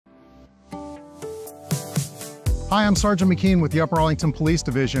Hi, I'm Sergeant McKean with the Upper Arlington Police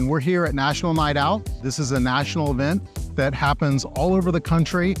Division. We're here at National Night Out. This is a national event that happens all over the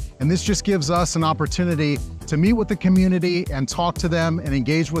country, and this just gives us an opportunity to meet with the community and talk to them and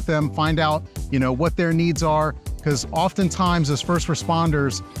engage with them, find out, what their needs are. Because oftentimes as first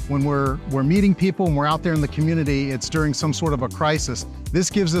responders, when we're meeting people and we're out there in the community, it's during some sort of a crisis. This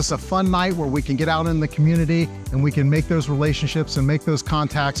gives us a fun night where we can get out in the community and we can make those relationships and make those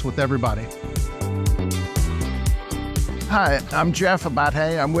contacts with everybody. Hi, I'm Jeff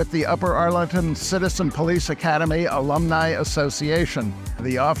Abate. I'm with the Upper Arlington Citizen Police Academy Alumni Association.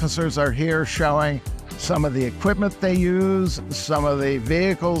 The officers are here showing some of the equipment they use, some of the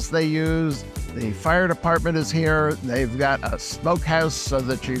vehicles they use. The fire department is here. They've got a smokehouse so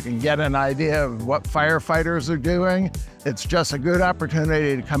that you can get an idea of what firefighters are doing. It's just a good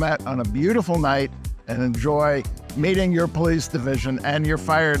opportunity to come out on a beautiful night and enjoy meeting your police division and your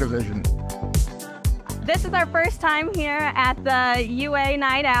fire division. This is our first time here at the UA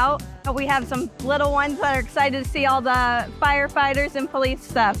Night Out. We have some little ones that are excited to see all the firefighters and police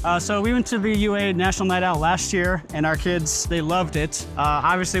stuff. So we went to the UA National Night Out last year, and our kids, they loved it.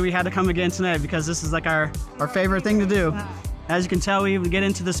 Obviously, we had to come again tonight because this is like our favorite thing to do. As you can tell, we even get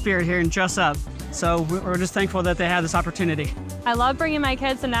into the spirit here and dress up. So we're just thankful that they had this opportunity. I love bringing my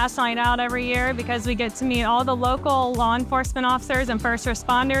kids to National Night Out every year because we get to meet all the local law enforcement officers and first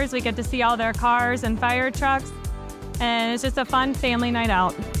responders. We get to see all their cars and fire trucks, and it's just a fun family night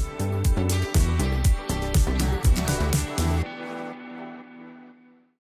out.